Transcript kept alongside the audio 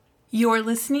You're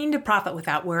listening to Profit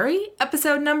Without Worry,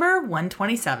 episode number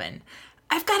 127.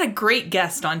 I've got a great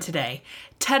guest on today,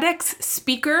 TEDx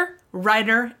speaker,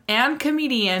 writer, and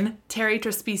comedian Terry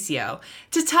Trespicio,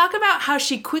 to talk about how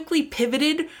she quickly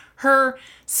pivoted her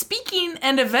speaking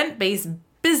and event-based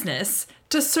business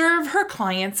to serve her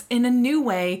clients in a new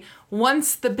way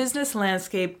once the business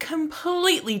landscape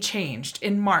completely changed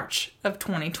in March of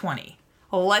 2020.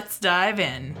 Let's dive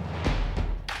in.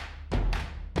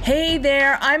 Hey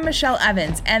there, I'm Michelle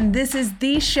Evans, and this is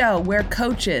the show where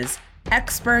coaches,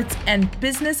 experts, and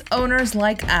business owners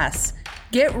like us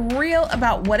get real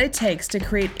about what it takes to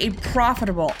create a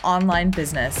profitable online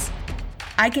business.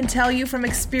 I can tell you from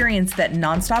experience that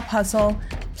nonstop hustle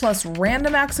plus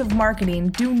random acts of marketing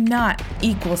do not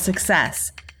equal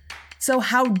success. So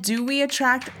how do we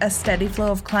attract a steady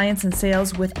flow of clients and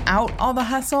sales without all the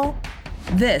hustle?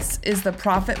 This is the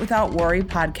Profit Without Worry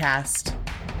podcast.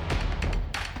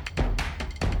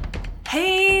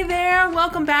 Hey there,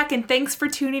 welcome back and thanks for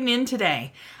tuning in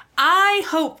today. I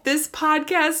hope this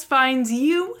podcast finds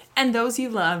you and those you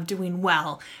love doing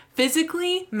well,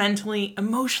 physically, mentally,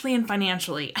 emotionally, and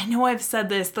financially. I know I've said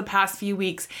this the past few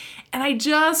weeks, and I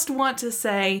just want to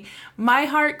say my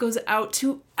heart goes out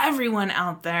to everyone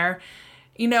out there.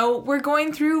 You know, we're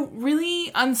going through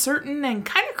really uncertain and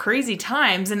kind of crazy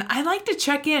times, and I like to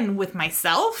check in with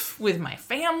myself, with my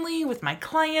family, with my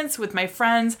clients, with my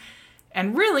friends,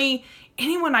 and really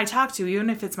anyone I talk to, even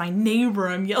if it's my neighbor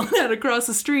I'm yelling at across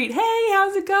the street, hey,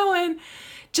 how's it going?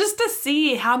 Just to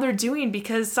see how they're doing,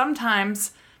 because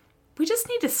sometimes we just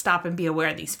need to stop and be aware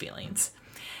of these feelings.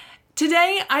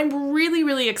 Today, I'm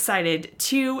really excited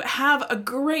to have a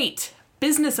great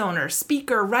business owner,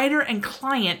 speaker, writer, and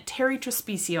client, Terry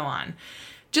Trespicio, on.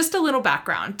 Just a little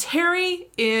background. Terry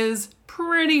is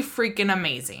pretty freaking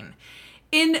amazing.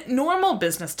 In normal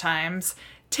business times,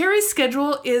 Terry's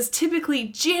schedule is typically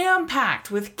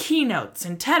jam-packed with keynotes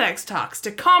and TEDx talks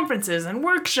to conferences and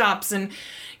workshops and,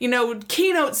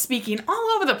 keynote speaking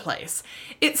all over the place.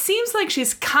 It seems like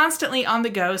she's constantly on the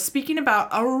go, speaking about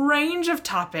a range of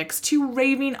topics to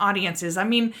raving audiences. I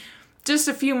mean, just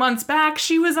a few months back,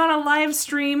 she was on a live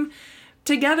stream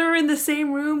together in the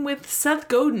same room with Seth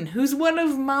Godin, who's one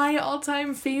of my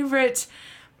all-time favorite,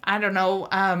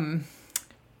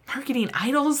 marketing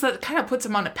idols. That kind of puts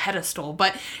him on a pedestal,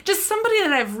 but just somebody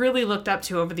that I've really looked up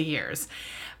to over the years.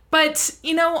 But,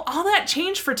 all that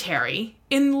changed for Terry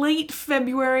in late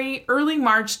February, early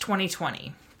March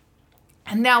 2020.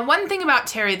 And now one thing about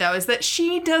Terry, though, is that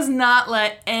she does not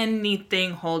let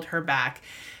anything hold her back.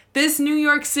 This New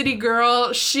York City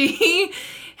girl, she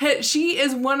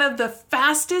is one of the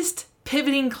fastest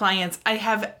pivoting clients I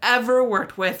have ever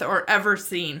worked with or ever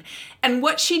seen. And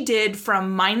what she did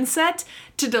from mindset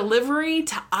to delivery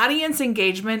to audience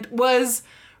engagement was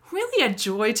really a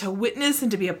joy to witness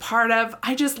and to be a part of.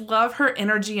 I just love her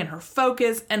energy and her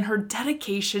focus and her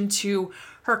dedication to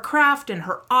her craft and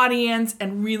her audience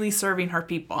and really serving her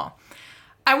people.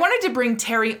 I wanted to bring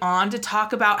Terry on to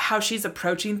talk about how she's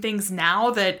approaching things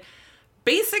now that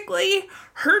basically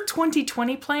her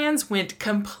 2020 plans went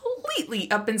completely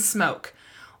up in smoke,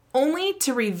 only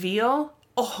to reveal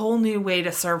a whole new way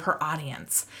to serve her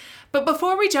audience. But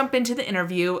before we jump into the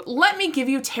interview, let me give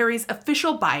you Terry's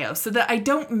official bio so that I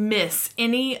don't miss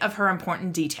any of her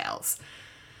important details.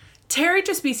 Terry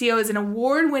Trespicio is an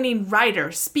award-winning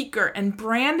writer, speaker, and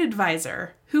brand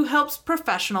advisor who helps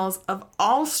professionals of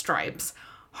all stripes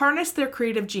harness their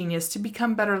creative genius to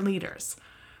become better leaders.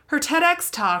 Her TEDx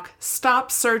talk,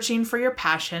 Stop Searching for Your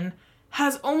Passion,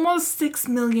 has almost 6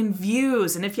 million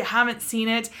views, and if you haven't seen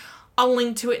it, I'll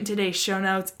link to it in today's show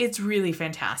notes. It's really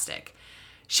fantastic.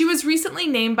 She was recently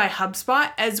named by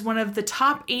HubSpot as one of the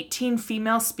top 18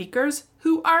 female speakers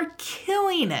who are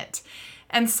killing it,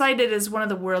 and cited as one of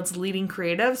the world's leading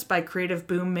creatives by Creative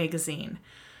Boom magazine.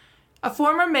 A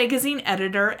former magazine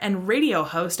editor and radio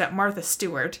host at Martha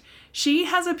Stewart, she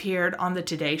has appeared on The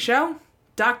Today Show,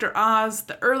 Dr. Oz,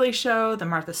 The Early Show, The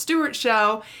Martha Stewart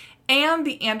Show, and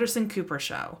The Anderson Cooper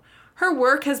Show. Her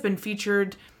work has been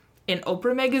featured in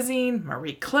Oprah Magazine,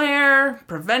 Marie Claire,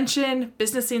 Prevention,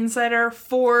 Business Insider,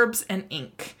 Forbes, and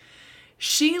Inc.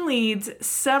 She leads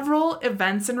several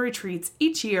events and retreats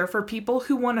each year for people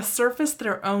who want to surface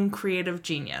their own creative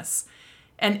genius.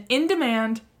 An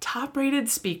in-demand, top-rated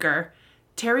speaker,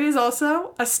 Terry is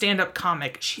also a stand-up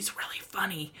comic. She's really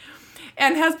funny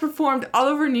and has performed all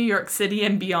over New York City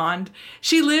and beyond.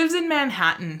 She lives in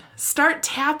Manhattan. Start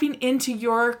tapping into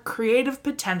your creative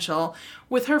potential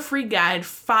with her free guide,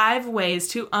 5 Ways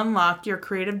to Unlock Your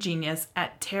Creative Genius,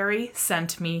 at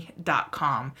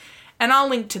terrysentme.com. And I'll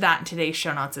link to that in today's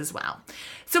show notes as well.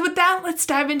 So with that, let's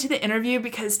dive into the interview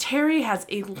because Terry has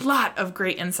a lot of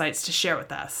great insights to share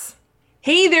with us.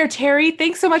 Hey there, Terry.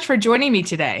 Thanks so much for joining me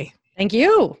today. Thank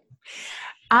you.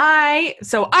 I'm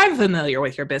familiar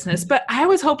with your business, but I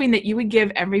was hoping that you would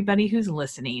give everybody who's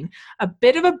listening a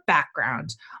bit of a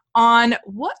background on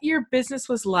what your business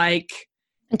was like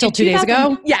until 2 days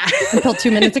ago. Yeah. Until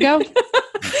 2 minutes ago.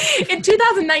 In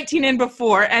 2019 and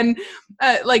before. And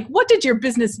what did your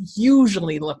business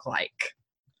usually look like?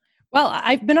 Well,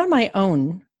 I've been on my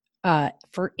own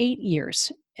for 8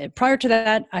 years. Prior to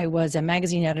that, I was a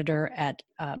magazine editor at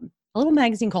a little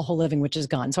magazine called Whole Living, which is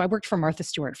gone. So I worked for Martha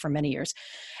Stewart for many years.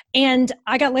 And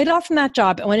I got laid off from that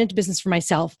job. I went into business for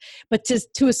myself. But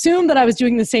to assume that I was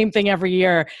doing the same thing every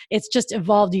year, it's just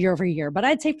evolved year over year. But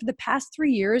I'd say for the past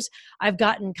 3 years, I've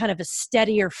gotten kind of a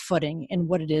steadier footing in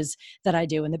what it is that I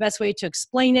do. And the best way to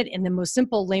explain it in the most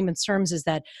simple layman's terms is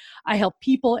that I help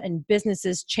people and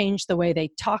businesses change the way they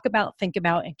talk about, think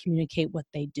about, and communicate what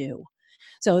they do.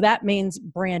 So that means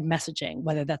brand messaging,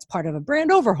 whether that's part of a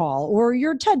brand overhaul or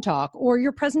your TED Talk or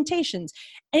your presentations,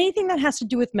 anything that has to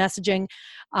do with messaging,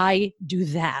 I do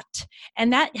that.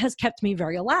 And that has kept me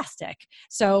very elastic.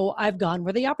 So I've gone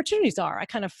where the opportunities are. I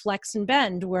kind of flex and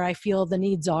bend where I feel the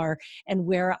needs are and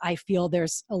where I feel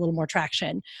there's a little more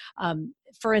traction.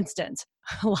 For instance,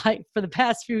 like for the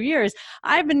past few years,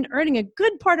 I've been earning a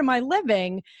good part of my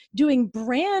living doing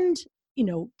brand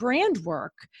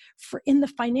work in the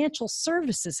financial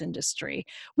services industry,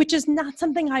 which is not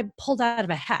something I pulled out of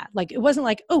a hat. Like, it wasn't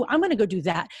like, oh, I'm going to go do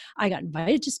that. I got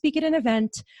invited to speak at an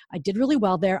event. I did really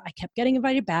well there. I kept getting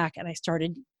invited back and I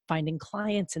started finding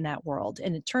clients in that world.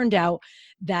 And it turned out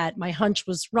that my hunch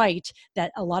was right,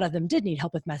 that a lot of them did need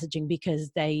help with messaging because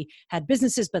they had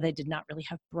businesses, but they did not really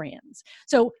have brands.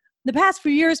 So the past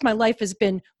few years, my life has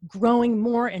been growing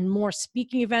more and more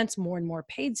speaking events, more and more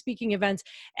paid speaking events,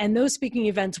 and those speaking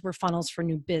events were funnels for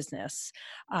new business.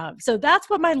 So that's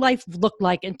what my life looked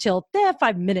like until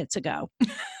 5 minutes ago.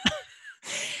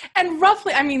 And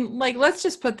roughly, let's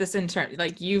just put this in terms,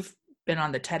 you've been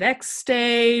on the TEDx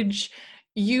stage.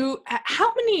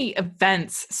 How many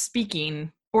events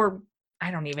speaking, or I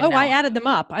don't even know. I added them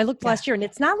up. I looked last year and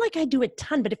it's not like I do a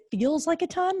ton, but it feels like a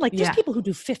ton. Like there's people who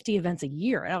do 50 events a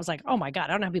year. And I was like, oh my God, I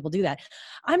don't know how people do that.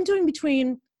 I'm doing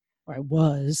between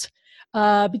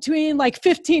like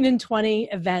 15 and 20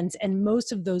 events. And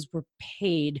most of those were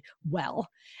paid well.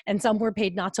 And some were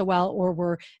paid not so well, or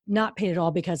were not paid at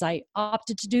all because I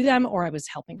opted to do them, or I was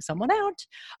helping someone out,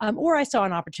 or I saw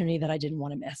an opportunity that I didn't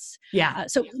want to miss. Yeah.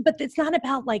 But it's not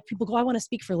about like people go, I want to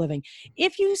speak for a living.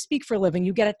 If you speak for a living,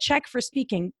 you get a check for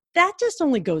speaking. That just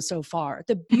only goes so far.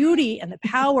 The beauty and the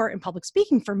power in public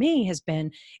speaking for me has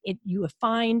been you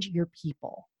find your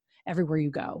people everywhere you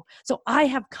go. So I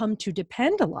have come to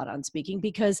depend a lot on speaking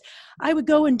because I would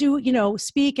go and do,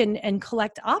 speak and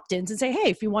collect opt-ins and say,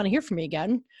 hey, if you want to hear from me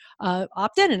again,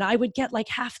 opt in. And I would get like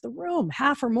half the room,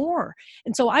 half or more.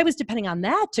 And so I was depending on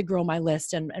that to grow my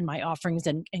list and my offerings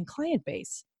and client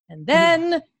base. And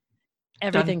then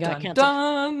everything got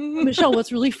canceled. Michelle,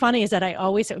 what's really funny is that I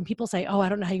always say, when people say, oh, I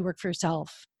don't know how you work for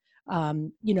yourself,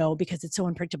 because it's so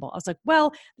unpredictable. I was like, well,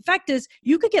 the fact is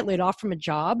you could get laid off from a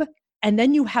job and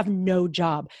then you have no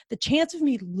job. The chance of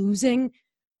me losing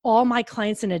all my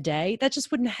clients in a day, that just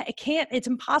it's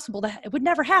impossible. It would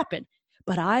never happen.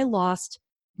 But I lost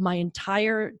my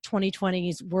entire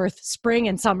 2020's worth, spring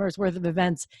and summer's worth of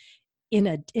events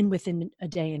within a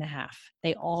day and a half.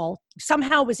 They all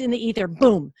somehow was in the ether.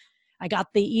 Boom. I got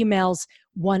the emails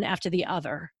one after the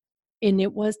other and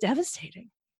it was devastating.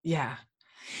 Yeah.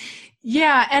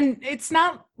 Yeah. And it's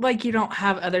not like you don't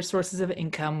have other sources of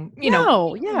income,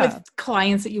 with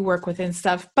clients that you work with and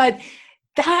stuff, but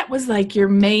that was like your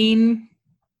main,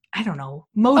 I don't know,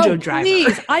 mojo driver.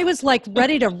 Please. I was like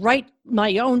ready to write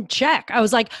my own check. I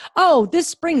was like, oh, this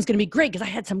spring's going to be great because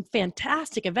I had some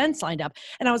fantastic events lined up.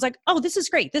 And I was like, oh, this is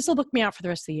great. This will book me out for the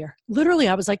rest of the year. Literally,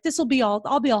 I was like, I'll be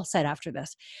all set after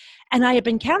this. And I had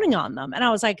been counting on them. And I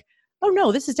was like, oh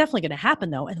no, this is definitely going to happen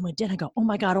though. And when it did, I go, oh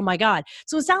my God.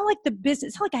 So it's not like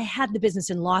it's not like I had the business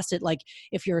and lost it. Like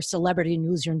if you're a celebrity and you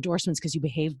lose your endorsements because you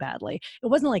behave badly. It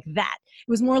wasn't like that.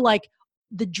 It was more like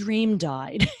the dream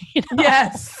died.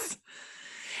 Yes.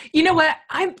 You know what?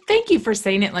 Thank you for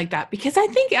saying it like that, because I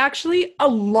think actually a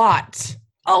lot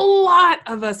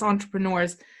of us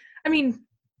entrepreneurs,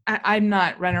 I'm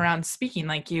not running around speaking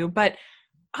like you, but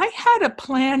I had a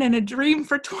plan and a dream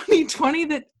for 2020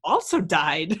 that also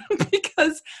died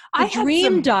because the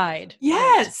dream died.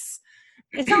 Yes.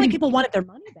 It's not like people wanted their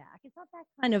money back. It's not that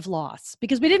kind of loss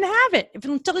because we didn't have it.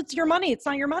 Until it's your money, it's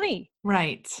not your money.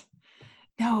 Right.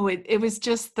 No, it was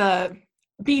just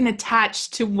being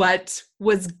attached to what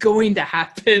was going to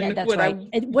happen. Yeah, that's right.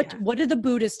 And what do the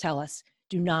Buddhists tell us?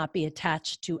 Do not be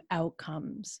attached to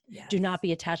outcomes. Yes. Do not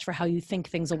be attached for how you think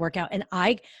things will work out. And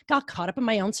I got caught up in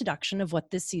my own seduction of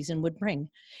what this season would bring.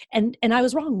 And I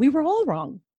was wrong. We were all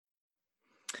wrong.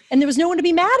 And there was no one to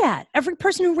be mad at. Every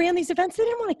person who ran these events, they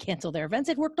didn't want to cancel their events.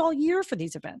 They'd worked all year for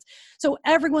these events. So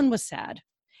everyone was sad.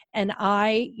 And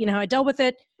I dealt with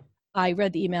it. I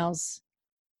read the emails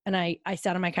and I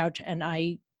sat on my couch and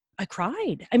I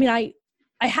cried. I mean, I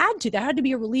had to. There had to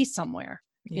be a release somewhere,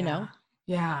 you know?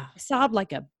 Yeah. I sobbed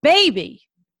like a baby.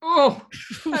 Oh,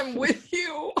 I'm with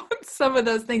you on some of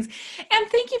those things. And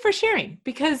thank you for sharing,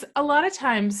 because a lot of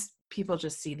times people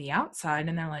just see the outside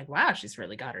and they're like, wow, she's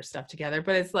really got her stuff together.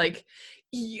 But it's like,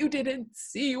 you didn't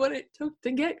see what it took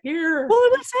to get here. Well,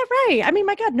 what's that, right? I mean,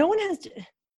 my God, no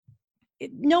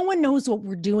one knows what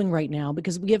we're doing right now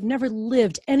because we have never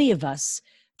lived, any of us,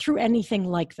 through anything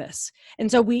like this. And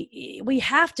so we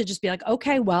have to just be like,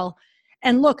 okay, well,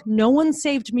 and look, no one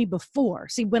saved me before.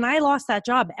 See, when I lost that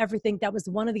job, that was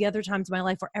one of the other times in my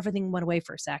life where everything went away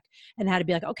for a sec and had to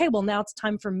be like, okay, well, now it's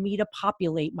time for me to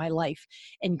populate my life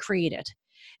and create it.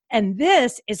 And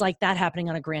this is like that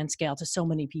happening on a grand scale to so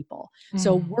many people.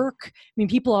 So work, I mean,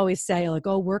 people always say like,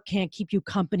 oh, work can't keep you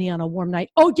company on a warm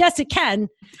night. Oh, yes, it can.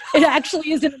 It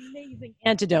actually is an amazing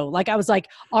antidote. Like I was like,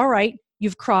 all right,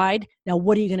 you've cried. Now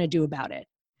what are you going to do about it?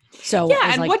 So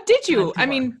yeah, and like, what did you? I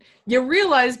mean, you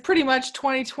realize pretty much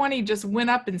 2020 just went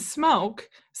up in smoke.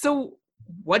 So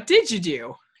what did you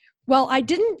do? Well,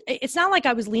 it's not like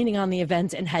I was leaning on the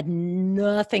events and had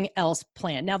nothing else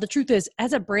planned. Now, the truth is,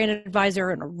 as a brand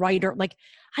advisor and a writer, like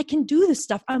I can do this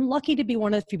stuff. I'm lucky to be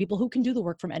one of the few people who can do the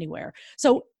work from anywhere.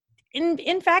 So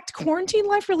in fact, quarantine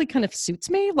life really kind of suits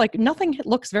me. Like nothing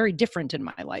looks very different in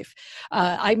my life.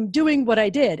 I'm doing what I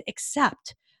did,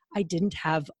 except I didn't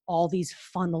have all these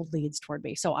funneled leads toward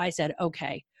me. So I said,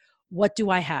 okay, what do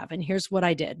I have? And here's what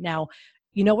I did. Now,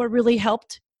 you know what really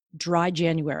helped? Dry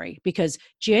January. Because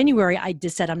January, I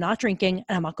just said, I'm not drinking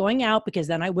and I'm not going out because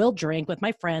then I will drink with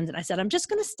my friends. And I said, I'm just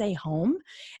going to stay home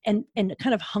and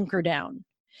kind of hunker down.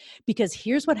 Because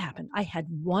here's what happened. I had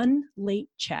one late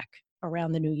check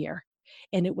around the new year.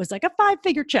 And it was like a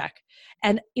 5-figure check.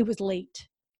 And it was late.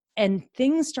 And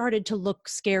things started to look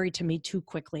scary to me too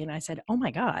quickly. And I said, oh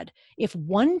my God, if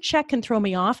one check can throw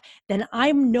me off, then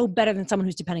I'm no better than someone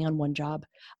who's depending on one job.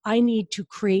 I need to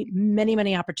create many,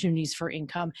 many opportunities for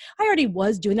income. I already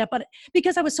was doing that, but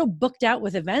because I was so booked out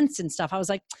with events and stuff, I was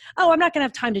like, oh, I'm not going to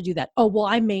have time to do that. Oh, well,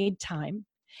 I made time.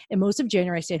 And most of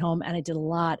January, I stayed home and I did a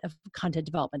lot of content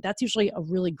development. That's usually a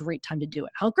really great time to do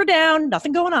it. Hunker down,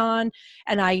 nothing going on.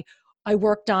 And I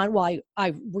worked on, well,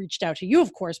 I reached out to you,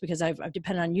 of course, because I've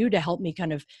depended on you to help me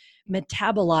kind of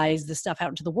metabolize the stuff out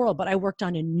into the world. But I worked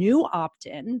on a new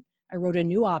opt-in. I wrote a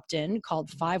new opt-in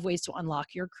called 5 Ways to Unlock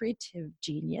Your Creative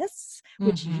Genius,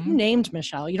 which you named,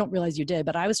 Michelle. You don't realize you did,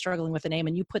 but I was struggling with the name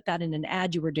and you put that in an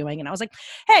ad you were doing. And I was like,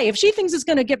 hey, if she thinks it's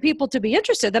going to get people to be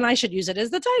interested, then I should use it as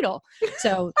the title.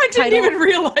 So I didn't even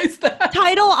realize that.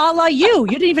 Title a la you. You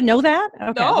didn't even know that?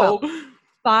 Okay, no. Well,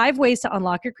 5 ways to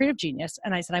unlock your creative genius.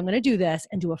 And I said, I'm going to do this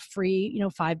and do a free,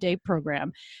 5-day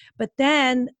program. But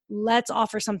then let's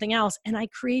offer something else. And I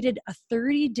created a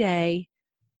 30-day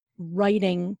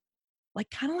writing,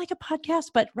 like kind of like a podcast,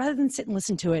 but rather than sit and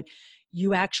listen to it,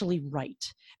 you actually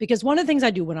write. Because one of the things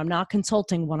I do when I'm not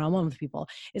consulting one-on-one with people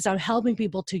is I'm helping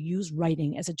people to use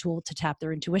writing as a tool to tap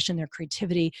their intuition, their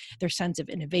creativity, their sense of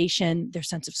innovation, their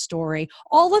sense of story,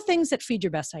 all the things that feed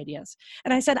your best ideas.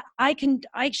 And I said, I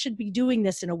should be doing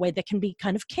this in a way that can be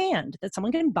kind of canned, that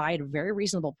someone can buy at a very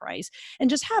reasonable price and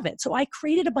just have it. So I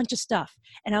created a bunch of stuff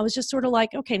and I was just sort of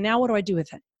like, okay, now what do I do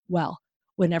with it? Well,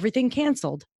 when everything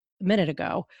canceled a minute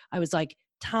ago, I was like,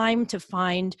 time to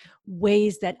find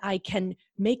ways that I can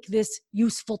make this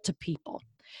useful to people.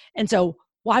 And so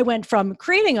I went from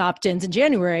creating opt-ins in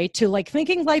January to like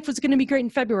thinking life was going to be great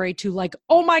in February to like,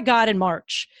 oh my God, in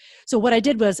March. So what I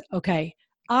did was, okay,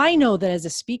 I know that as a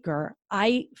speaker,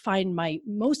 I find my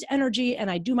most energy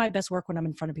and I do my best work when I'm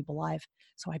in front of people live.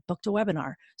 So I booked a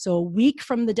webinar. So a week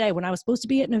from the day when I was supposed to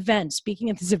be at an event,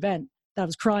 speaking at this event that I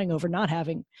was crying over not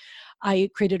having, I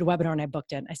created a webinar and I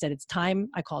booked it. I said, it's time.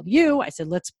 I called you. I said,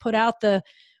 let's put out the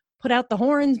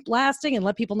horns blasting and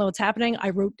let people know what's happening. I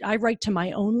write to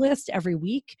my own list every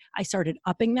week. I started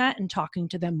upping that and talking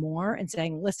to them more and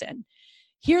saying, listen,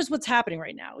 here's what's happening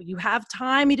right now. You have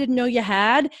time you didn't know you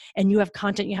had, and you have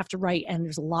content you have to write, and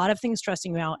there's a lot of things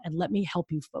stressing you out, and let me help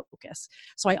you focus.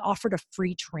 So I offered a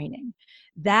free training.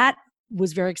 That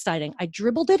was very exciting. I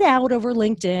dribbled it out over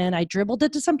LinkedIn. I dribbled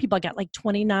it to some people. I got like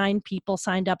 29 people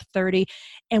signed up, 30.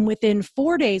 And within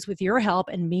 4 days, with your help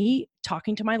and me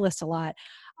talking to my list a lot.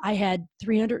 I had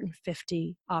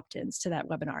 350 opt-ins to that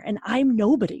webinar, and I'm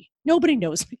nobody. Nobody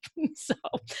knows me. So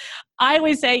I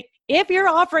always say, if you're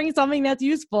offering something that's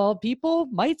useful, people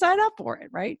might sign up for it,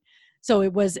 right? So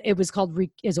it was called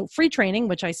is a free training,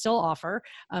 which I still offer.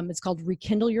 It's called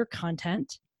Rekindle Your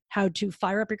Content: How to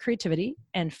Fire Up Your Creativity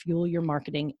and Fuel Your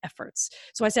Marketing Efforts.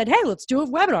 So I said, hey, let's do a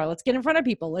webinar. Let's get in front of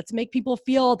people. Let's make people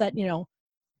feel that,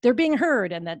 they're being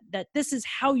heard, and that this is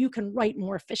how you can write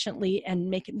more efficiently and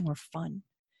make it more fun.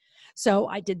 So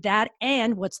I did that.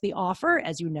 And what's the offer?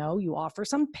 As you know, you offer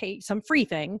some free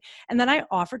thing. And then I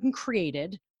offered and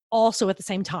created also at the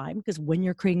same time, because when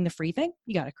you're creating the free thing,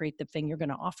 you got to create the thing you're going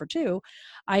to offer too.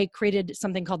 I created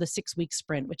something called the 6-week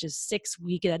sprint, which is 6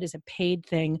 week. That is a paid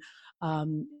thing.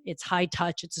 It's high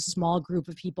touch. It's a small group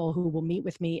of people who will meet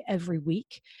with me every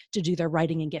week to do their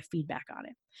writing and get feedback on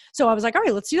it. So I was like, all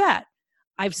right, let's do that.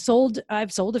 I've sold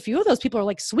a few of those. People are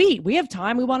like, sweet, we have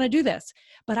time. We want to do this.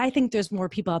 But I think there's more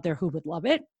people out there who would love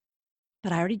it.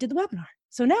 But I already did the webinar.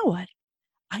 So now what?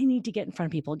 I need to get in front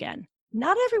of people again.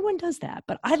 Not everyone does that,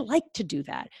 but I like to do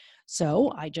that.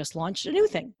 So I just launched a new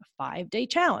thing, a 5-day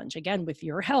challenge. Again, with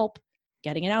your help,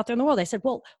 getting it out there in the world. I said,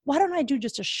 well, why don't I do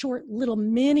just a short little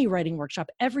mini writing workshop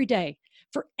every day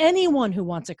for anyone who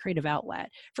wants a creative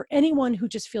outlet, for anyone who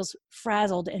just feels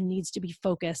frazzled and needs to be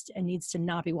focused and needs to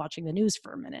not be watching the news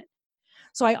for a minute.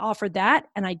 So I offered that,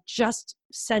 and I just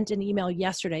sent an email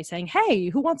yesterday saying, hey,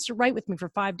 who wants to write with me for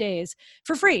 5 days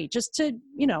for free, just to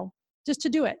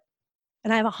do it.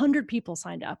 And I have 100 people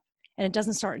signed up, and it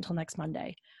doesn't start until next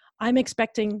Monday. I'm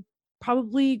expecting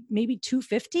probably maybe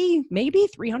 250, maybe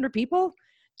 300 people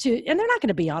and they're not going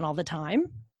to be on all the time,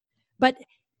 but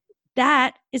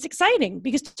that is exciting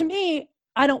because to me,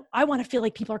 I want to feel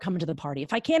like people are coming to the party.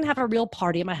 If I can't have a real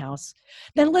party at my house,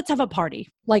 then let's have a party.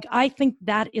 Like, I think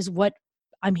that is what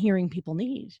I'm hearing people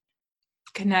need.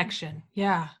 Connection.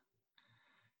 Yeah.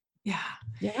 Yeah.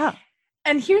 Yeah.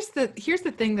 And here's the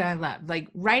thing that I love, like,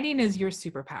 writing is your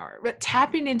superpower, but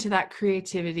tapping into that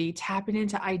creativity, tapping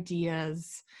into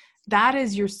ideas, that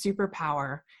is your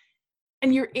superpower.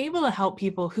 And you're able to help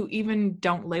people who even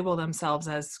don't label themselves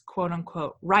as quote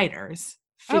unquote writers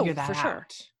figure that out. Sure.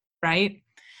 Right.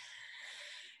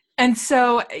 And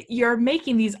so you're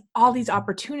making all these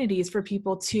opportunities for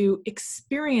people to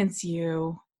experience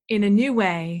you in a new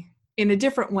way, in a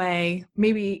different way,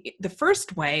 maybe the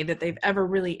first way that they've ever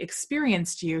really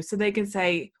experienced you, so they can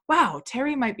say, wow,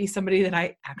 Terry might be somebody that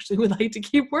I actually would like to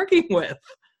keep working with.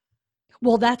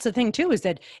 Well, that's the thing too, is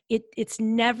that it's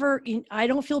never, I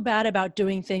don't feel bad about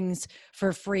doing things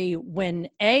for free when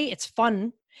it's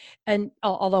fun. And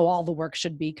although all the work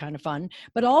should be kind of fun,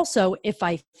 but also if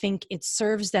I think it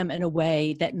serves them in a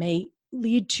way that may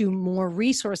lead to more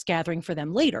resource gathering for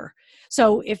them later.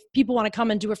 So if people want to come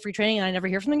and do a free training and I never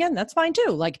hear from them again, that's fine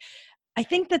too. Like, I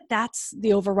think that that's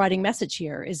the overriding message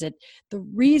here, is that the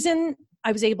reason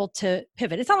I was able to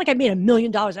pivot, it's not like I made $1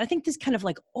 million. I think this kind of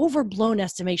like overblown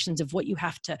estimations of what you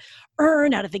have to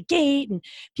earn out of the gate. And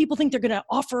people think they're going to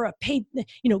offer a paid,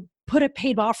 put a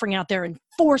paid offering out there and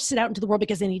force it out into the world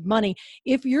because they need money.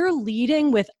 If you're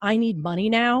leading with, I need money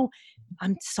now,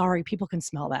 I'm sorry, people can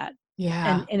smell that.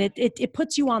 Yeah. And it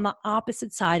puts you on the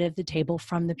opposite side of the table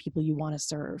from the people you want to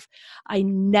serve. I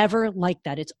never liked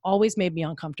that. It's always made me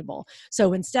uncomfortable.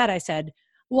 So instead I said,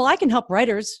 well, I can help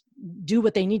writers do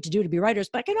what they need to do to be writers,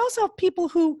 but I can also help people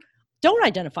who don't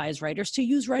identify as writers to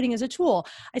use writing as a tool.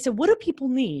 I said, what do people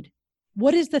need?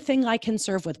 What is the thing I can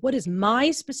serve with? What is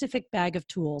my specific bag of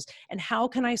tools? And how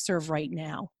can I serve right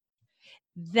now?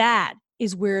 That's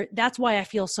why I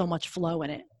feel so much flow in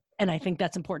it. And I think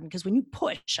that's important because when you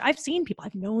push, I've seen people,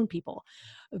 I've known people,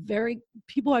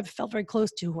 people I've felt very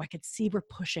close to who I could see were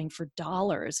pushing for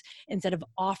dollars instead of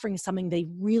offering something they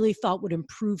really thought would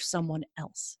improve someone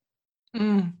else.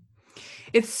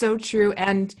 It's so true.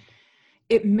 And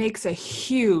it makes a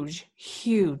huge,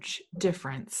 huge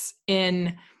difference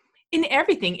in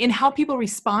everything, in how people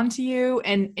respond to you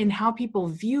and in how people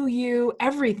view you,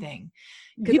 everything.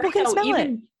 People can smell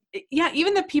it. Yeah,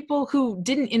 even the people who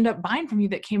didn't end up buying from you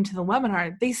that came to the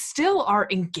webinar, they still are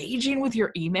engaging with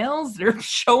your emails. They're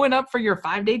showing up for your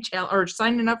 5-day challenge or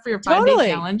signing up for your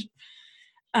 5-day challenge.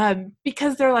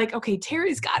 Because they're like, okay,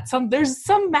 Terry's got there's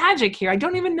some magic here. I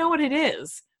don't even know what it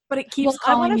is, but it keeps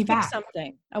calling me back.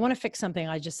 I want to fix something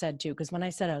I just said too, because when I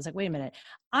said it, I was like, wait a minute,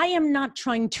 I am not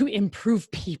trying to improve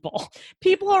people.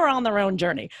 People are on their own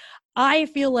journey. I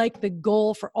feel like the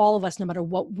goal for all of us, no matter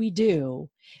what we do,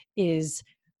 is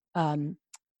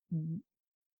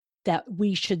that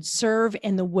we should serve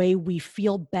in the way we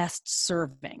feel best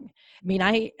serving. I mean,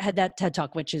 I had that TED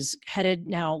Talk, which is headed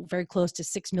now very close to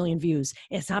 6 million views.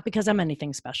 It's not because I'm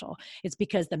anything special. It's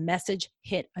because the message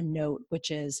hit a note, which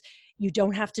is you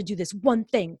don't have to do this one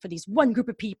thing for these one group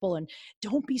of people, and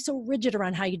don't be so rigid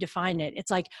around how you define it. It's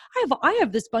like, I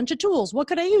have this bunch of tools. What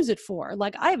could I use it for?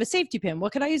 Like, I have a safety pin.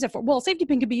 What could I use it for? Well, a safety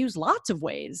pin could be used lots of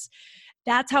ways.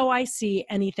 That's how I see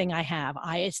anything I have.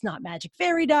 It's not magic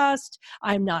fairy dust.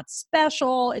 I'm not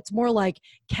special. It's more like,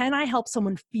 can I help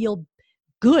someone feel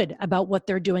good about what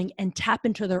they're doing and tap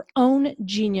into their own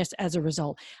genius as a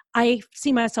result? I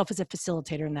see myself as a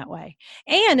facilitator in that way.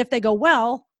 And if they go,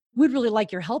 well, we'd really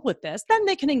like your help with this, then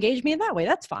they can engage me in that way.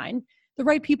 That's fine. The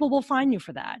right people will find you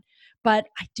for that. But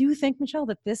I do think, Michelle,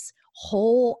 that this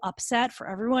whole upset for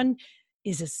everyone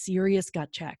is a serious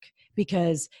gut check,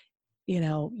 because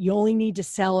you only need to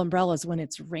sell umbrellas when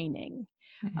it's raining.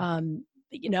 Mm-hmm.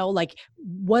 Like,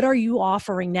 what are you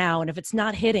offering now? And if it's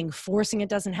not hitting, forcing it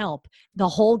doesn't help. The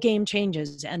whole game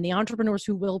changes. And the entrepreneurs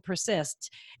who will persist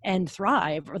and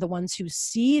thrive are the ones who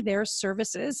see their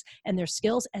services and their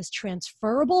skills as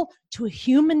transferable to a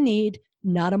human need,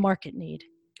 not a market need.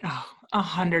 Oh,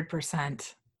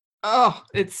 100%. Oh,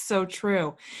 it's so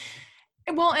true.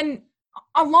 Well, and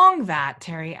along that,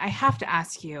 Terry, I have to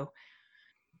ask you,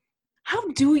 how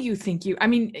do you think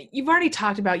you've already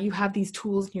talked about you have these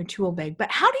tools in your tool bag, but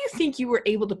how do you think you were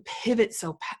able to pivot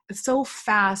so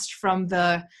fast from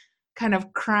the kind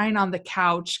of crying on the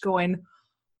couch going,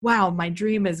 wow, my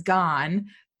dream is gone,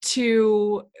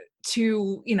 to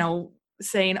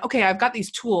saying, okay, I've got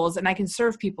these tools and I can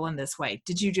serve people in this way?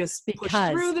 Did you just push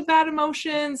through the bad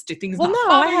emotions? Do things not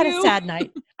bother you? I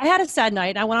had a sad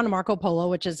night. I went on a Marco Polo,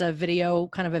 which is a video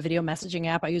messaging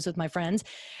app I use with my friends.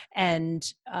 And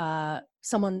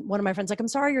one of my friends like, I'm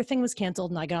sorry your thing was canceled.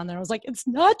 And I got on there and I was like, it's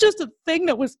not just a thing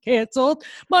that was canceled.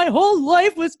 My whole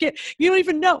life was you don't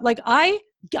even know. Like, I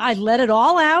let it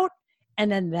all out,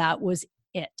 and then that was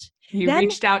it. You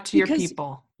reached out to your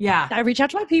people. Yeah. I reached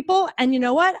out to my people, and you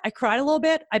know what? I cried a little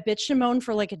bit. I bitched and moaned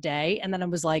for like a day. And then I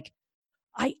was like,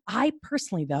 I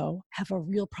personally, though, have a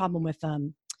real problem with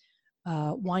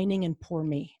whining and poor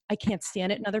me. I can't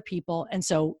stand it in other people. And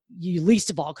so least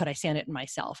of all could I stand it in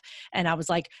myself. And I was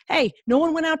like, hey, no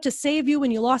one went out to save you when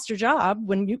you lost your job,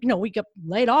 when we got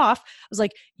laid off. I was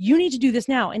like, you need to do this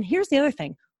now. And here's the other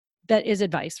thing that is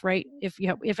advice, right?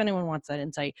 If anyone wants that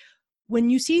insight,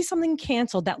 when you see something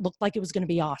canceled that looked like it was going to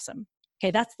be awesome,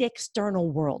 okay, that's the external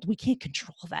world. We can't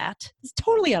control that. It's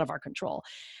totally out of our control.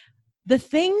 The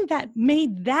thing that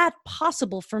made that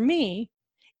possible for me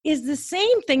is the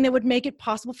same thing that would make it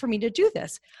possible for me to do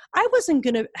this. I wasn't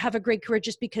going to have a great career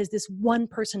just because this one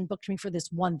person booked me for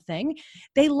this one thing.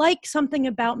 They like something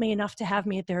about me enough to have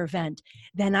me at their event.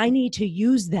 Then I need to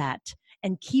use that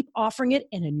and keep offering it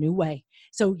in a new way.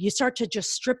 So you start to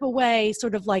just strip away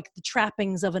sort of like the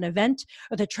trappings of an event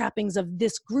or the trappings of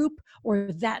this group or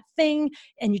that thing.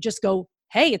 And you just go,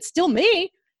 hey, it's still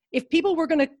me. If people were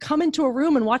going to come into a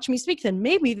room and watch me speak, then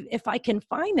maybe if I can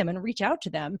find them and reach out to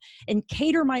them and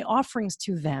cater my offerings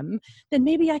to them, then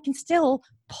maybe I can still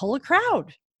pull a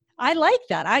crowd. I like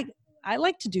that. I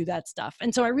like to do that stuff.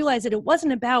 And so I realized that it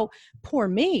wasn't about poor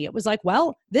me. It was like,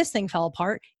 well, this thing fell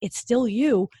apart. It's still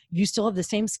you. You still have the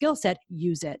same skill set.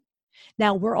 Use it.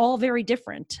 Now, we're all very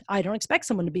different. I don't expect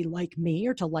someone to be like me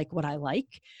or to like what I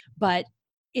like. But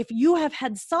if you have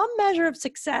had some measure of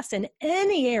success in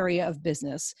any area of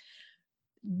business,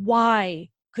 why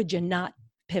could you not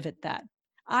pivot that?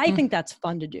 I think that's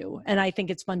fun to do. And I think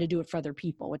it's fun to do it for other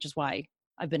people, which is why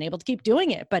I've been able to keep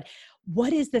doing it. But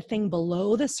what is the thing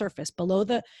below the surface, below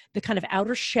the kind of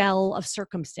outer shell of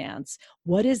circumstance?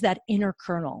 What is that inner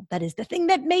kernel? That is the thing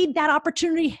that made that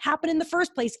opportunity happen in the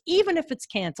first place, even if it's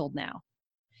canceled now.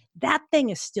 That thing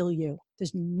is still you.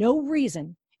 There's no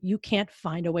reason you can't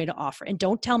find a way to offer. And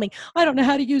don't tell me, I don't know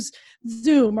how to use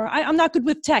Zoom, or I'm not good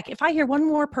with tech. If I hear one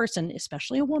more person,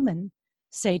 especially a woman,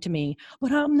 say to me,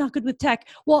 but I'm not good with tech.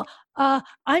 Well,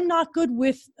 I'm not good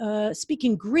with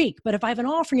speaking Greek, but if I have an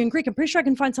offering in Greek, I'm pretty sure I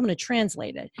can find someone to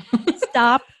translate it.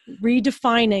 Stop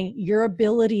redefining your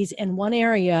abilities in one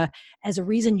area as a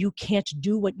reason you can't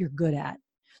do what you're good at.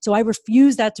 So I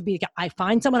refuse that to be, I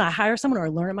find someone, I hire someone, or I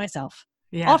learn it myself.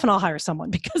 Yeah. Often I'll hire someone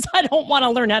because I don't want to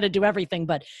learn how to do everything,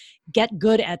 but get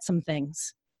good at some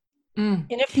things. And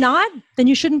if not, then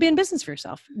you shouldn't be in business for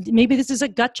yourself. Maybe this is a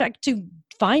gut check to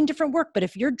find different work. But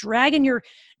if you're dragging your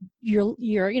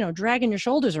dragging your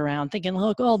shoulders around thinking,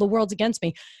 look, oh, the world's against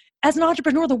me. As an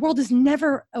entrepreneur, the world is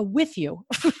never with you.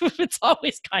 It's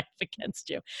always kind of against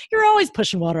you. You're always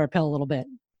pushing water uphill a little bit.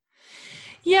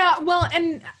 Yeah. Well,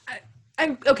 and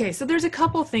Okay, so there's a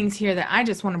couple things here that I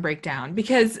just want to break down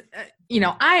because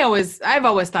I've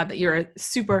always thought that you're a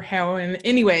superheroine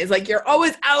anyways, like you're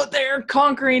always out there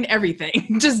conquering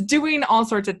everything, just doing all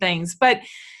sorts of things. But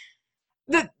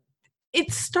the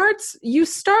you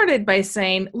started by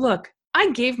saying, "Look,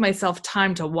 I gave myself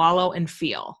time to wallow and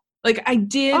feel." Like I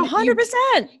did.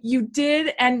 100%. You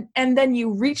did, and then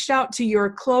you reached out to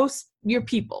your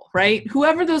people, right?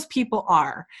 Whoever those people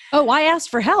are. Oh, I asked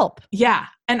for help. Yeah.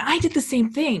 And I did the same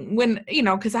thing when,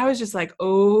 because I was just like,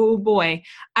 oh boy,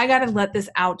 I got to let this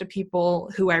out to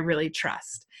people who I really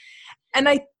trust. And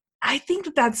I think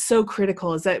that that's so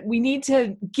critical, is that we need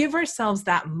to give ourselves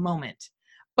that moment.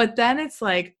 But then it's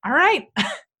like, all right,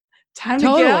 time to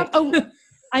get up. Oh,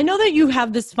 I know that you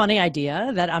have this funny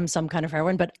idea that I'm some kind of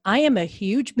heroine, but I am a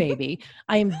huge baby.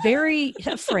 I am very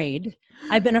afraid.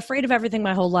 I've been afraid of everything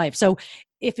my whole life. So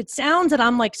if it sounds that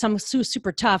I'm like some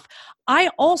super tough, I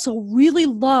also really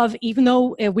love, even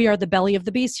though we are the belly of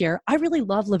the beast here, I really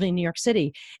love living in New York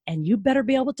City, and you better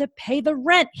be able to pay the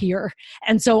rent here.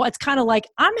 And so it's kind of like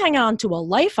I'm hanging on to a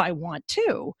life I want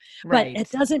too, Right. but it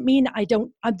doesn't mean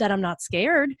that I'm not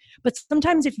scared. But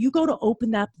sometimes if you go to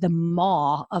open up the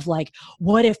maw of like,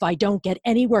 what if I don't get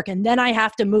any work and then I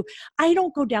have to move? I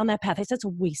don't go down that path. I said it's a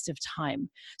waste of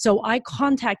time. So I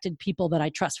contacted people that I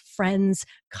trust, friends,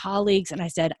 colleagues, and I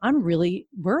said, I'm really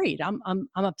worried. I'm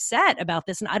upset about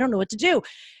this and I don't know what to do.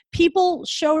 People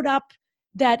showed up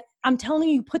that I'm telling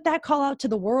you, put that call out to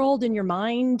the world in your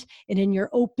mind and in your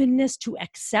openness to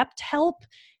accept help.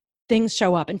 Things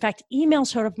show up. In fact,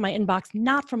 emails showed up in my inbox,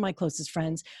 not from my closest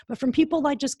friends, but from people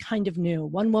I just kind of knew.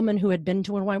 One woman who had been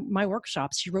to one of my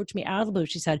workshops, she wrote to me out of the blue.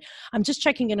 She said, I'm just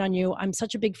checking in on you. I'm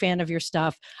such a big fan of your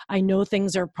stuff. I know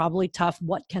things are probably tough.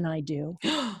 What can I do?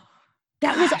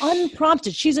 That was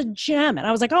unprompted. She's a gem. And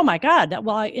I was like, oh my God.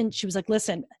 And she was like,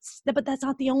 listen, but that's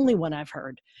not the only one I've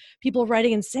heard. People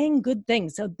writing and saying good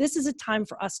things. So this is a time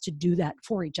for us to do that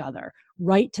for each other.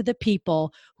 Write to the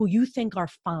people who you think are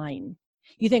fine.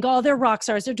 You think, oh, they're rock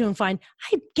stars, they're doing fine.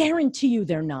 I guarantee you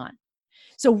they're not.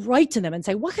 So write to them and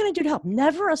say, what can I do to help?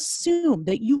 Never assume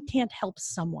that you can't help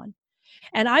someone.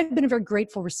 And I've been a very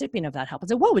grateful recipient of that help. I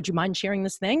said, whoa, would you mind sharing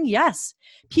this thing? Yes.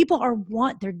 People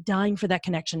they're dying for that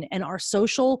connection. And our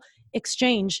social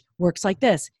exchange works like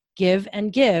this: give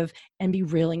and be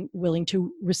willing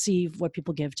to receive what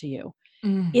people give to you.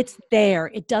 It's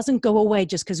there. It doesn't go away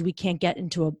just because we can't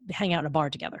hang out in a bar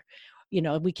together.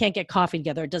 We can't get coffee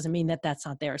together. It doesn't mean that that's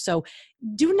not there. So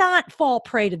do not fall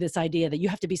prey to this idea that you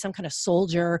have to be some kind of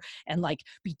soldier and like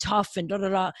be tough and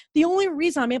da. The only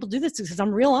reason I'm able to do this is because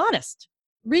I'm real honest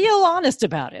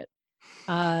about it.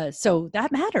 So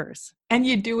that matters. And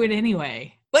you do it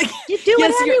anyway. Like you do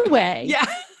it anyway. Yeah.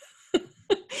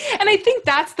 And I think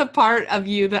that's the part of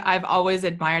you that I've always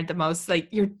admired the most. Like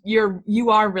you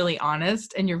are really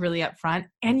honest and you're really upfront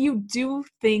and you do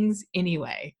things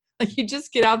anyway. Like you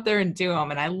just get out there and do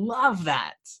them. And I love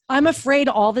that. I'm afraid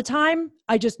all the time.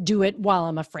 I just do it while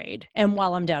I'm afraid and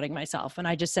while I'm doubting myself. And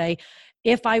I just say,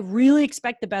 if I really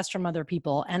expect the best from other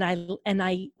people and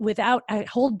I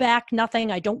hold back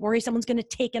nothing, I don't worry someone's going to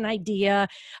take an idea.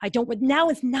 Now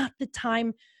is not the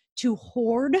time to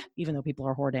hoard, even though people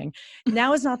are hoarding.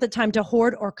 Now is not the time to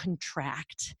hoard or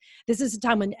contract. This is a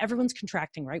time when everyone's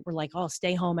contracting, right? We're like, oh,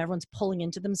 stay home. Everyone's pulling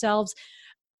into themselves.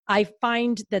 I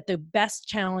find that the best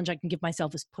challenge I can give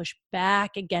myself is push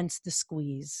back against the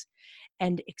squeeze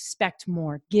and expect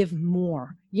more, give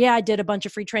more. Yeah, I did a bunch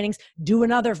of free trainings. Do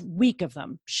another week of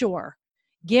them. Sure.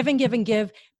 Give and give and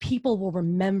give. People will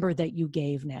remember that you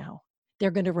gave now.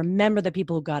 They're going to remember the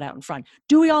people who got out in front.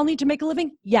 Do we all need to make a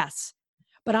living? Yes.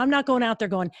 But I'm not going out there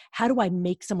going, how do I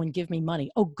make someone give me money?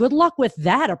 Oh, good luck with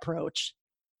that approach.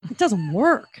 It doesn't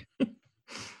work.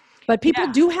 But people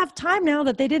do have time now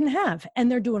that they didn't have,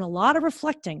 and they're doing a lot of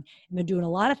reflecting and they're doing a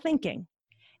lot of thinking,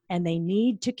 and they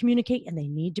need to communicate and they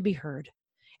need to be heard.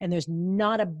 And there's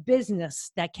not a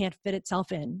business that can't fit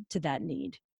itself into that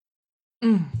need.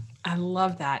 I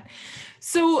love that.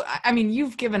 So, I mean,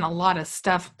 you've given a lot of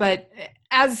stuff, but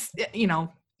as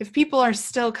if people are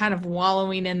still kind of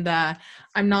wallowing in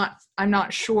I'm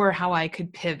not sure how I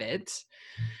could pivot,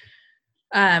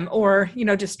 or,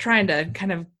 just trying to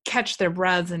kind of catch their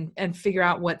breaths and figure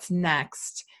out what's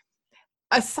next.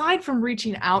 Aside from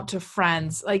reaching out to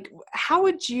friends, like how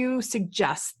would you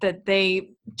suggest that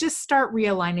they just start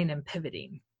realigning and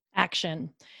pivoting? Action.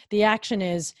 The action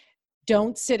is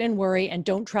don't sit and worry and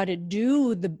don't try to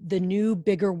do the new,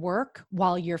 bigger work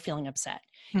while you're feeling upset.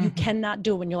 Mm-hmm. You cannot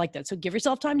do it when you're like that. So give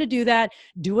yourself time to do that.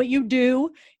 Do what you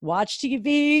do. Watch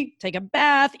TV, take a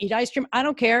bath, eat ice cream. I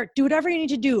don't care. Do whatever you need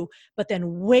to do. But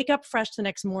then wake up fresh the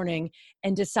next morning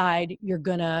and decide you're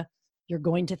going to You're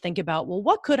going to think about, well,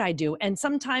 what could I do? And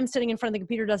sometimes sitting in front of the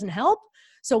computer doesn't help.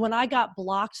 So when I got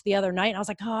blocked the other night, I was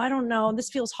like, oh, I don't know, this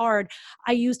feels hard.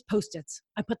 I used Post-its.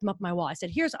 I put them up my wall. I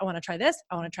said, I want to try this.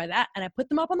 I want to try that. And I put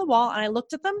them up on the wall and I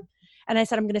looked at them and I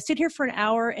said, I'm going to sit here for an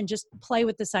hour and just play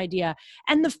with this idea.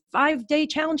 And the 5-day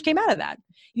challenge came out of that.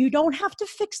 You don't have to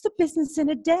fix the business in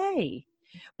a day.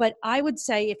 But I would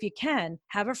say, if you can,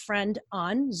 have a friend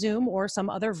on Zoom or some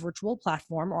other virtual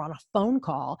platform or on a phone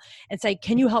call and say,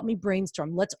 can you help me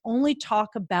brainstorm? Let's only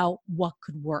talk about what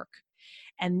could work.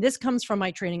 And this comes from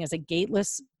my training as a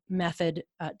gateless method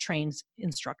trains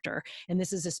instructor. And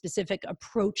this is a specific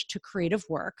approach to creative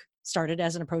work, started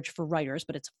as an approach for writers,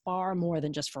 but it's far more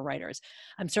than just for writers.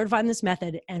 I'm certified in this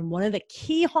method. And one of the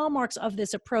key hallmarks of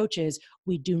this approach is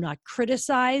we do not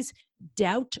criticize,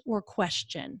 doubt, or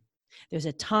question. There's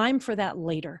a time for that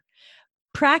later.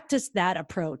 Practice that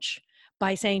approach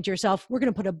by saying to yourself, we're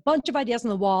going to put a bunch of ideas on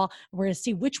the wall, and we're going to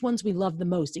see which ones we love the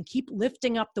most, and keep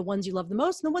lifting up the ones you love the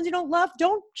most. And the ones you don't love,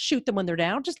 don't shoot them when they're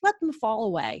down. Just let them fall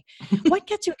away. What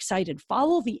gets you excited?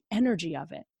 Follow the energy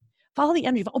of it. Follow the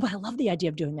energy of, oh, but I love the idea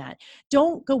of doing that.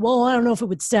 Don't go, well, I don't know if it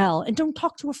would sell. And don't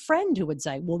talk to a friend who would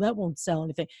say, well, that won't sell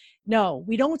anything. No,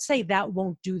 we don't say that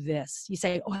won't do this. You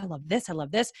say, oh, I love this. I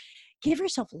love this. Give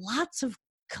yourself lots of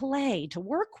clay to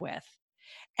work with.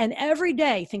 And every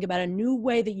day, think about a new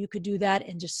way that you could do that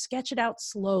and just sketch it out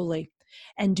slowly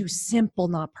and do simple,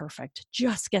 not perfect.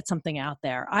 Just get something out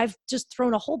there. I've just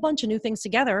thrown a whole bunch of new things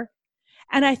together,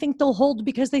 and I think they'll hold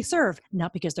because they serve,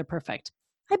 not because they're perfect.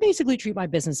 I basically treat my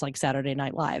business like Saturday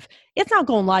Night Live. It's not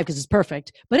going live because it's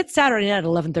perfect, but it's Saturday night at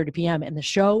 11:30 p.m. and the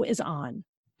show is on.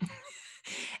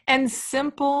 And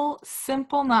simple,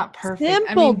 not perfect.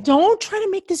 Simple. I mean, don't try to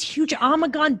make this huge, oh my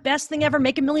God, best thing ever,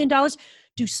 make $1 million.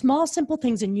 Do small, simple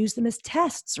things and use them as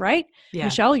tests, right? Yeah.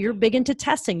 Michelle, you're big into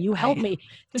testing. You help me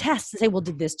test and say, well,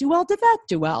 did this do well? Did that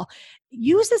do well?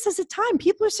 Use this as a time.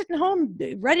 People are sitting home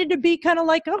ready to be kind of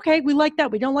like, okay, we like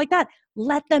that. We don't like that.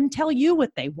 Let them tell you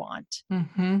what they want.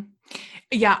 Mm-hmm.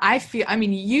 Yeah, I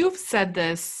mean, you've said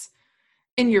this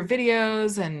in your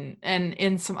videos and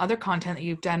in some other content that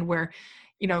you've done where,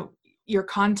 you know, your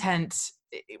content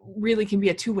really can be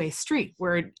a two-way street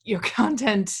where your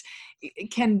content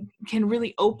can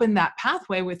really open that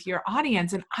pathway with your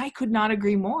audience. And I could not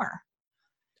agree more.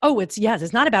 Oh, it's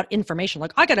not about information.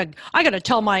 Like I gotta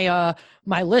tell my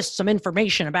list some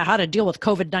information about how to deal with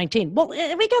COVID-19. Well,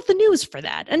 we got the news for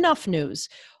that. Enough news.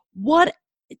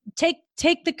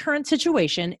 Take the current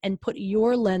situation and put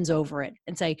your lens over it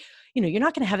and say, you know, you're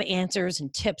not going to have answers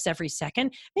and tips every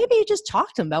second. Maybe you just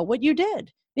talk to them about what you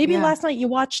did. Maybe last night you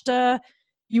watched that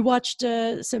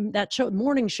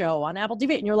morning show on Apple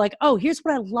TV and you're like, oh, here's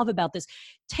what I love about this.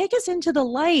 Take us into the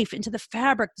life, into the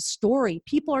fabric, the story.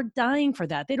 People are dying for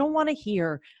that. They don't want to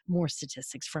hear more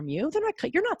statistics from you.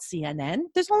 You're not CNN.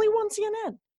 There's only one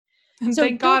CNN. And so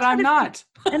thank God I'm not.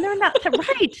 And they're not,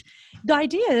 right. The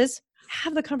idea is,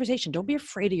 have the conversation. Don't be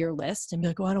afraid of your list and be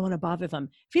like, oh, I don't want to bother them.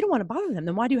 If you don't want to bother them,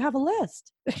 then why do you have a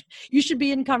list? You should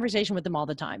be in conversation with them all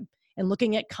the time and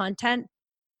looking at content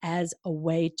as a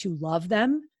way to love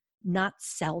them, not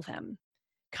sell them.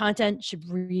 Content should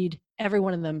read every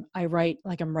one of them. I write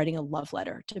like I'm writing a love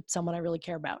letter to someone I really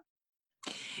care about.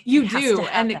 You do,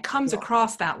 and it comes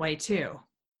across that way too.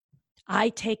 I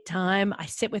take time. I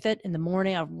sit with it in the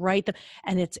morning. I write them,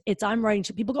 and I'm writing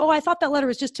to people. Go, oh, I thought that letter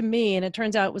was just to me, and it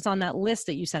turns out it was on that list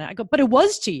that you sent. I go, but it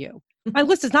was to you. My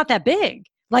list is not that big.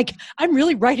 Like I'm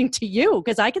really writing to you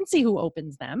because I can see who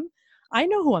opens them. I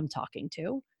know who I'm talking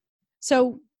to.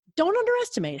 So don't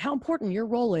underestimate how important your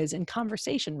role is in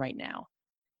conversation right now.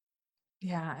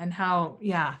 Yeah. And how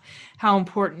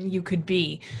important you could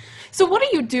be. So what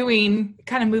are you doing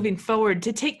kind of moving forward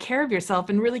to take care of yourself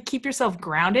and really keep yourself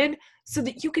grounded so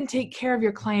that you can take care of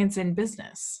your clients in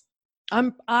business?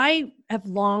 I have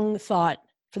long thought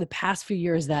for the past few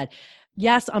years that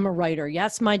yes, I'm a writer.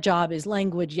 Yes, my job is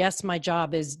language. Yes, my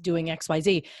job is doing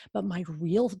XYZ. But my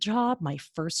real job, my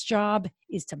first job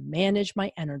is to manage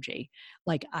my energy.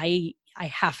 Like I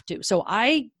have to. So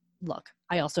I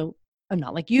also am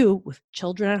not like you with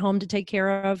children at home to take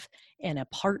care of and a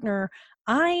partner.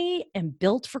 I am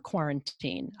built for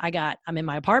quarantine. I'm in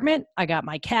my apartment. I got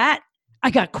my cat. I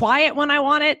got quiet when I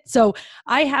want it. So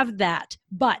I have that.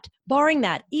 But barring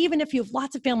that, even if you have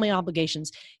lots of family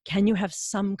obligations, can you have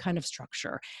some kind of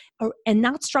structure? And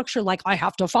not structure like I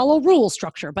have to follow rule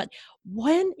structure, but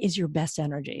when is your best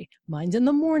energy? Mine's in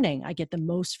the morning. I get the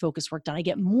most focused work done. I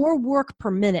get more work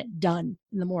per minute done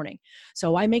in the morning.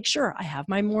 So I make sure I have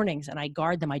my mornings and I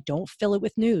guard them. I don't fill it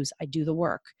with news. I do the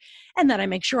work. And then I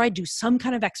make sure I do some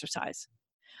kind of exercise.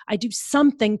 I do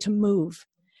something to move.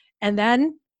 And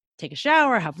then take a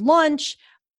shower, have lunch,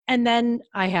 And then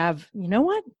I have, you know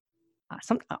what?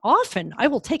 Often I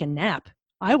will take a nap.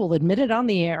 I will admit it on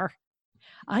the air.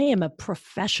 I am a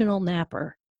professional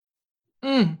napper.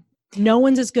 Mm. No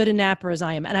one's as good a napper as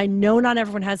I am. And I know not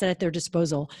everyone has that at their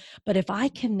disposal. But if I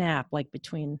can nap like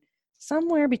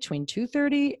somewhere between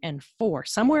 2:30 and 4,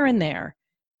 somewhere in there,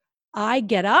 I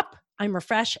get up, I'm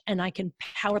refreshed, and I can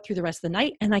power through the rest of the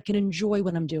night and I can enjoy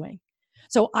what I'm doing.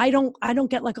 So I don't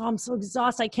get like, oh, I'm so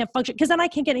exhausted, I can't function, because then I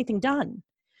can't get anything done.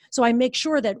 So I make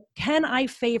sure that, can I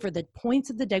favor the points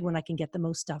of the day when I can get the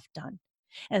most stuff done?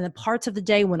 And the parts of the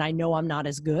day when I know I'm not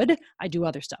as good, I do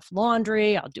other stuff,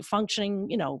 laundry, I'll do functioning,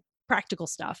 practical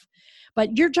stuff.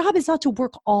 But your job is not to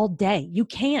work all day. You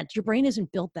can't. Your brain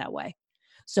isn't built that way.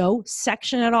 So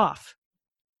section it off.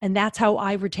 And that's how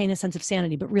I retain a sense of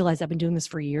sanity, but realize I've been doing this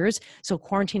for years. So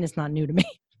quarantine is not new to me.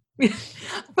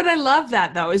 But I love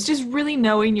that, though. It's just really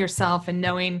knowing yourself and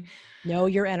know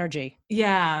your energy.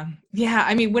 Yeah. Yeah.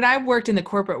 I mean, when I worked in the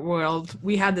corporate world,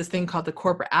 we had this thing called the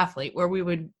corporate athlete, where we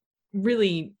would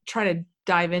really try to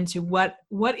dive into what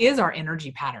is our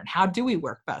energy pattern? How do we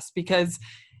work best? Because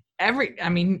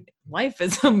life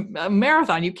is a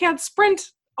marathon. You can't sprint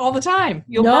all the time.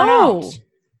 You'll burn out.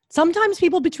 Sometimes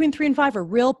people between 3 and 5 are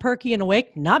real perky and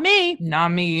awake. Not me.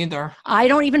 Not me either. I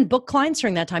don't even book clients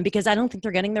during that time because I don't think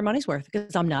they're getting their money's worth,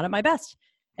 because I'm not at my best.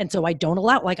 And so I don't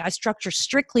allow, I structure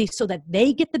strictly so that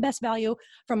they get the best value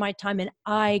from my time and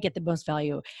I get the most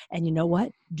value. And you know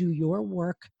what? Do your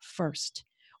work first.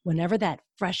 Whenever that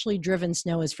freshly driven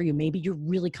snow is for you, maybe you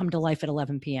really come to life at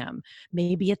 11 p.m.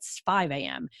 Maybe it's 5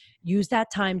 a.m. Use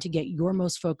that time to get your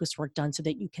most focused work done so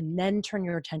that you can then turn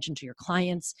your attention to your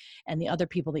clients and the other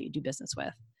people that you do business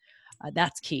with.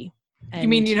 That's key. And, you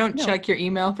mean you don't check your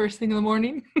email first thing in the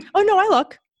morning? Oh, no, I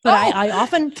look. But I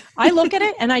often look at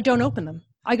it and I don't open them.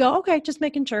 I go, okay, just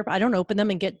making sure. I don't open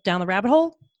them and get down the rabbit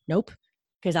hole. Nope.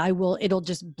 Because it'll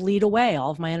just bleed away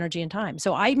all of my energy and time.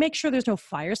 So I make sure there's no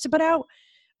fires to put out.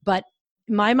 But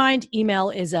in my mind, email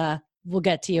is we'll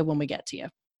get to you when we get to you.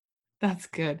 That's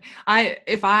good.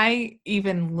 If I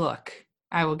even look,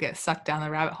 I will get sucked down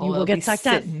the rabbit hole. You will get sucked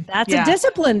down. That's a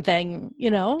discipline thing,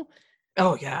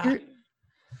 Oh, yeah.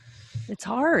 It's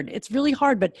hard. It's really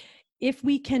hard. But if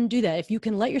we can do that, if you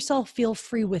can let yourself feel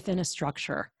free within a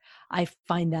structure, I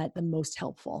find that the most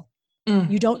helpful.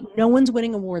 No one's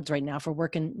winning awards right now for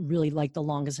working really like the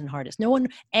longest and hardest. No one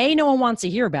wants to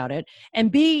hear about it.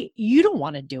 And B, you don't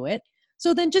want to do it.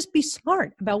 So then just be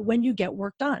smart about when you get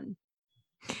work done.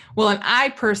 Well, and I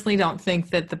personally don't think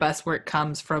that the best work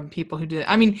comes from people who do it.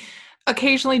 I mean,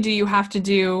 occasionally do you have to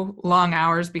do long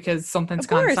hours because something's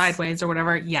gone sideways or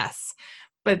whatever? Yes.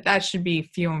 But that should be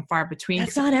few and far between.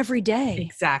 That's not every day.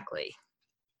 Exactly.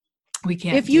 We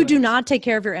can't. If you do not take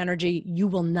care of your energy, you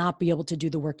will not be able to do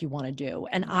the work you want to do.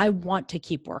 And I want to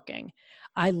keep working.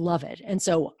 I love it. And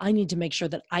so I need to make sure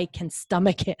that I can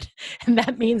stomach it. And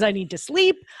that means I need to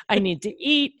sleep, I need to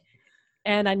eat,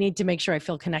 and I need to make sure I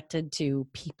feel connected to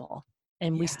people.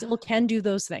 And we still can do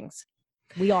those things.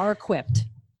 We are equipped.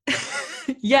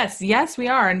 Yes, we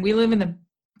are. And we live in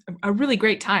a really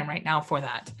great time right now for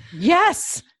that.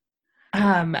 Yes.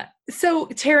 So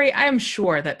Terry, I am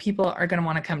sure that people are going to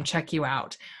want to come check you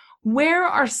out.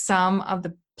 Where's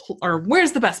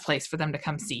the best place for them to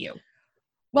come see you?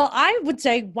 Well, I would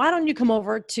say, why don't you come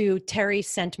over to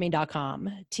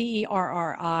terrysentme.com,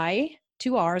 TERRI,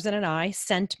 2 R's and an I,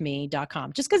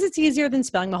 sentme.com, just because it's easier than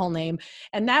spelling my whole name.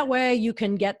 And that way you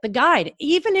can get the guide.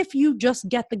 Even if you just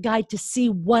get the guide to see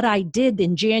what I did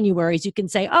in January, you can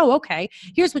say, oh, okay,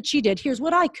 here's what she did. Here's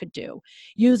what I could do.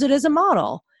 Use it as a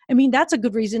model. I mean, that's a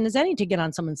good reason as any to get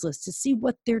on someone's list, to see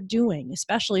what they're doing,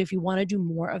 especially if you want to do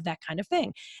more of that kind of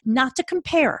thing. Not to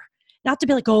compare, not to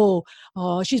be like, oh,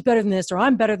 she's better than this, or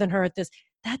I'm better than her at this.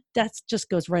 That just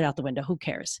goes right out the window. Who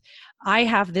cares? I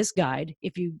have this guide.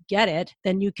 If you get it,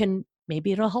 then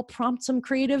maybe it'll help prompt some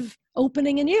creative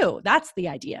opening in you. That's the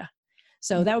idea.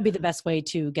 So that would be the best way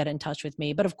to get in touch with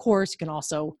me. But of course, you can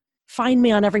also find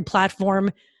me on every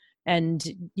platform, and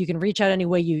you can reach out any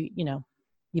way you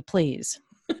please.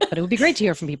 But it would be great to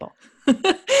hear from people.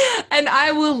 And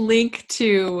I will link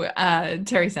to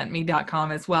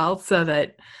terrysentme.com as well, so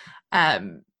that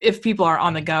if people are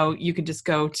on the go, you can just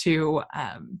go to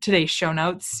today's show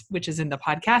notes, which is in the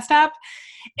podcast app.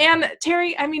 And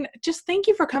Terry, I mean, just thank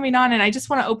you for coming on. And I just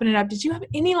want to open it up. Did you have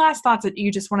any last thoughts that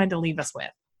you just wanted to leave us with?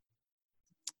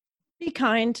 Be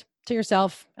kind to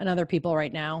yourself and other people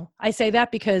right now. I say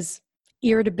that because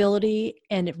irritability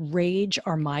and rage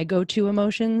are my go-to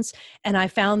emotions. And I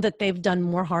found that they've done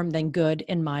more harm than good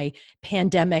in my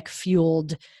pandemic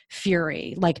fueled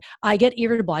fury. Like I get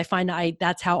irritable. I find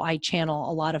that's how I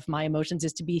channel a lot of my emotions,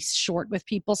 is to be short with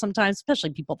people sometimes,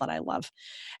 especially people that I love.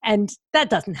 And that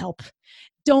doesn't help.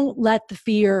 Don't let the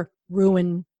fear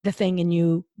ruin the thing in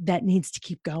you that needs to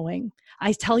keep going.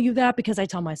 I tell you that because I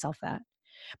tell myself that.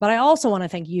 But I also want to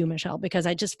thank you, Michelle, because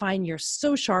I just find you're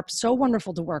so sharp, so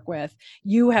wonderful to work with.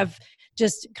 You have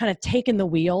just kind of taken the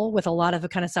wheel with a lot of the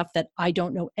kind of stuff that I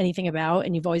don't know anything about.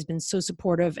 And you've always been so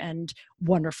supportive and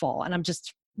wonderful. And I'm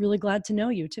just really glad to know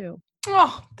you too.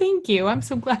 Oh, thank you. I'm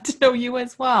so glad to know you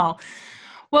as well.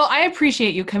 Well, I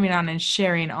appreciate you coming on and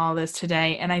sharing all this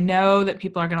today. And I know that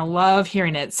people are going to love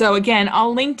hearing it. So again,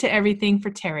 I'll link to everything for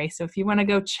Terry. So if you want to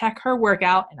go check her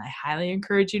workout, and I highly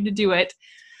encourage you to do it,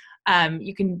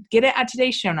 you can get it at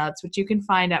today's show notes, which you can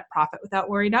find at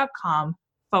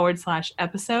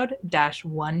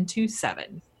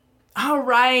profitwithoutworry.com/episode-127. All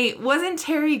right. Wasn't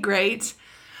Terry great?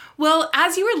 Well,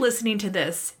 as you were listening to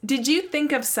this, did you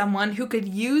think of someone who could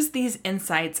use these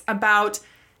insights about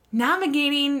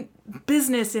navigating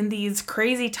business in these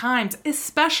crazy times,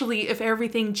 especially if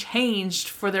everything changed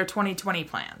for their 2020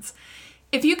 plans?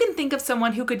 If you can think of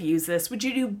someone who could use this, would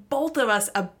you do both of us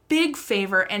a big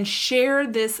favor and share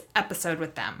this episode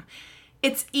with them?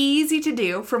 It's easy to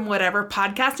do from whatever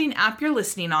podcasting app you're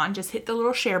listening on. Just hit the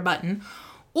little share button.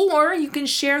 Or you can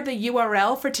share the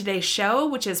URL for today's show,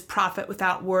 which is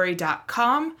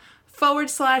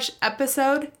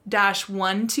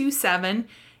profitwithoutworry.com/episode-127.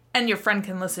 And your friend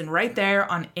can listen right there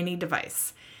on any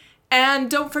device.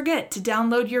 And don't forget to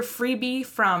download your freebie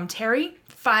from Terry,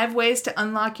 5 Ways to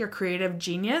Unlock Your Creative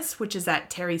Genius, which is at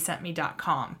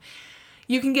terrysentme.com.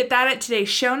 You can get that at today's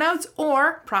show notes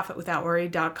or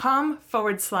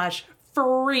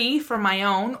profitwithoutworry.com/free for my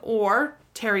own, or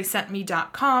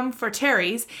terrysentme.com for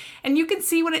Terry's, and you can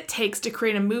see what it takes to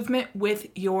create a movement with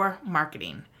your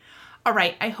marketing. All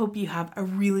right, I hope you have a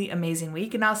really amazing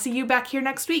week, and I'll see you back here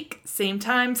next week. Same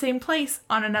time, same place,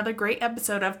 on another great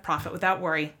episode of Profit Without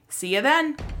Worry. See you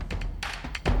then.